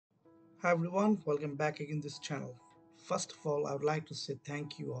Hi everyone, welcome back again this channel. First of all, I would like to say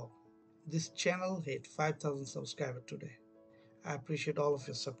thank you all. This channel hit 5,000 subscribers today. I appreciate all of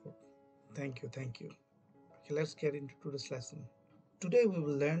your support. Thank you. Okay, let's get into today's lesson. Today we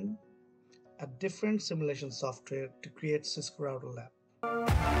will learn a different simulation software to create Cisco Router LAB.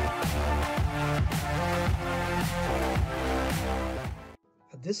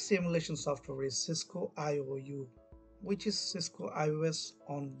 This simulation software is Cisco IOU, which is Cisco IOS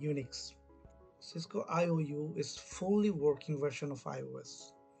on UNIX. Cisco IOU is fully working version of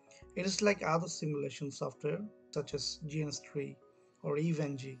iOS. It is like other simulation software such as GNS3 or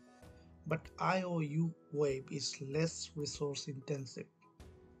EVNG, but IOU Wave is less resource intensive.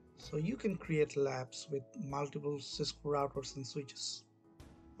 So you can create labs with multiple Cisco routers and switches.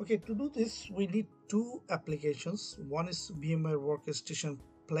 Okay, to do this we need two applications. One is VMware Workstation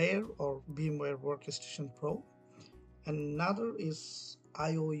Player or VMware Workstation Pro, and another is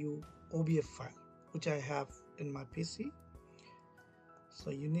IOU OBF file, which I have in my PC. So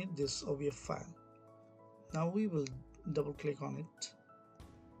you need this OBF file. Now we will double click on it.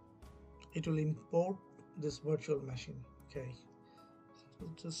 It will import this virtual machine. Okay, so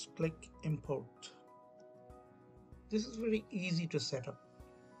just click import. This is very easy to set up.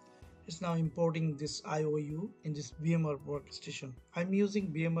 It's now importing this IOU in this VMware Workstation. I'm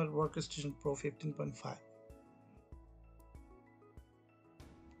using VMware Workstation Pro 15.5.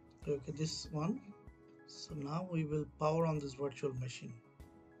 Okay, this one. So now we will power on this virtual machine.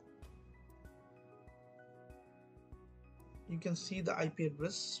 You can see the IP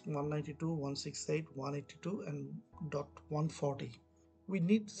address 192.168.182 and .140. We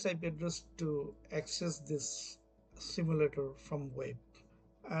need this IP address to access this simulator from web.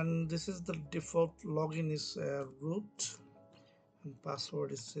 And this is the default login is root and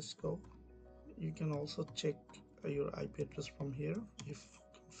password is Cisco. You can also check your IP address from here if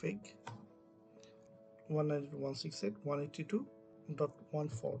config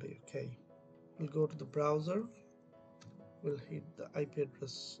 192.168.182.140. Okay, we'll go to the browser. We'll hit the IP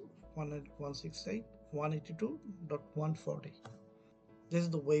address 192.168.182.140. This is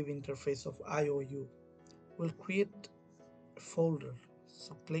the wave interface of IOU. We'll create a folder.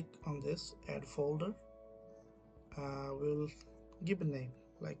 So click on this, add folder. We'll give a name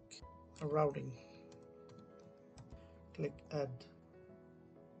like routing. Click add.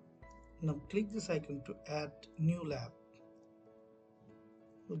 Now click this icon to add new lab.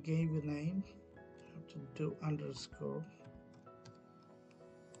 We'll give a name. Have to do underscore.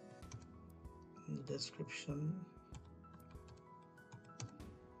 In the description.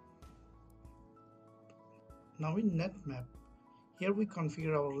 Now in NetMap, here we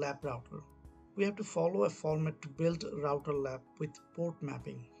configure our lab router. We have to follow a format to build a router lab with port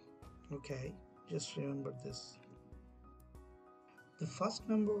mapping. Okay, just remember this. The first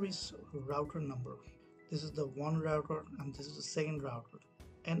number is router number. This is the one router and this is the second router.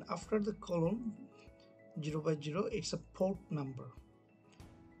 And after the colon 0 by 0, it's a port number.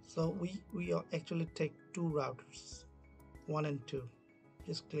 So we actually take two routers, 1 and 2.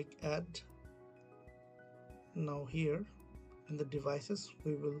 Just click add. Now here in the devices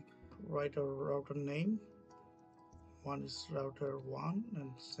we will write our router name. One is router 1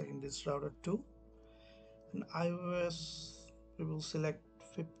 and second is router 2. And iOS we will select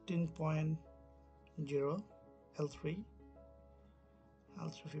 15.0 L3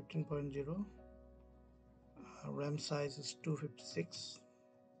 15.0. RAM size is 256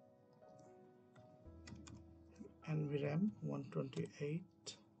 and VRAM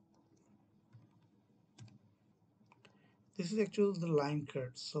 128. This is actually the line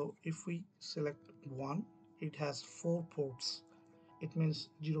card. So if we select 1, it has 4 ports. It means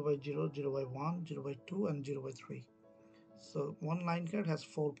 0 by 0, 0 by 1, 0 by 2 and 0 by 3. So one line card has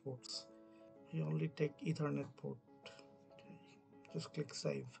 4 ports. You only take Ethernet port. Okay. Just click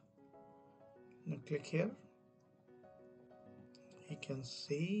save. Now click here. You can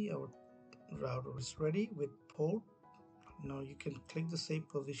see our router is ready with port. Now you can click the save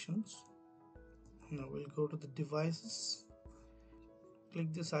positions. Now we'll go to the devices.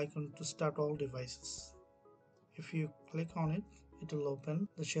 Click this icon to start all devices. If you click on it, it will open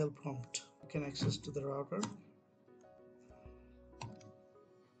the shell prompt. You can access to the router.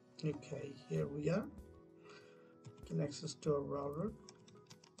 Okay, here we are. You can access to our router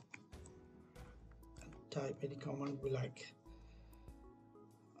and type any command we like.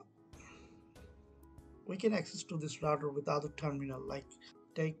 We can access to this router with other terminal, like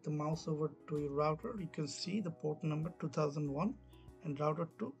take the mouse over to your router. You can see the port number 2001 and router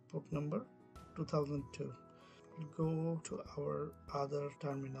 2 port number 2002. We'll go to our other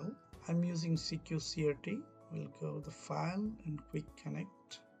terminal. I'm using CQ CRT. We'll go to the file and quick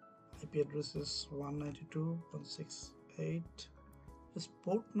connect. IP address is 192.168. This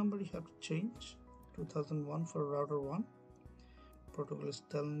port number you have to change, 2001 for router 1. Protocol is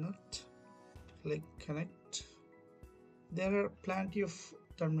telnet. Click connect. There are plenty of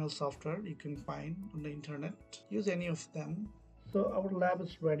terminal software you can find on the internet. Use any of them. So our lab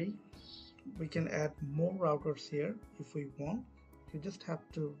is ready. We can add more routers here if we want. You just have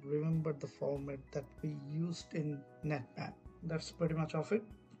to remember the format that we used in NetMap. That's pretty much of it.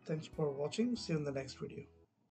 Thanks for watching. See you in the next video.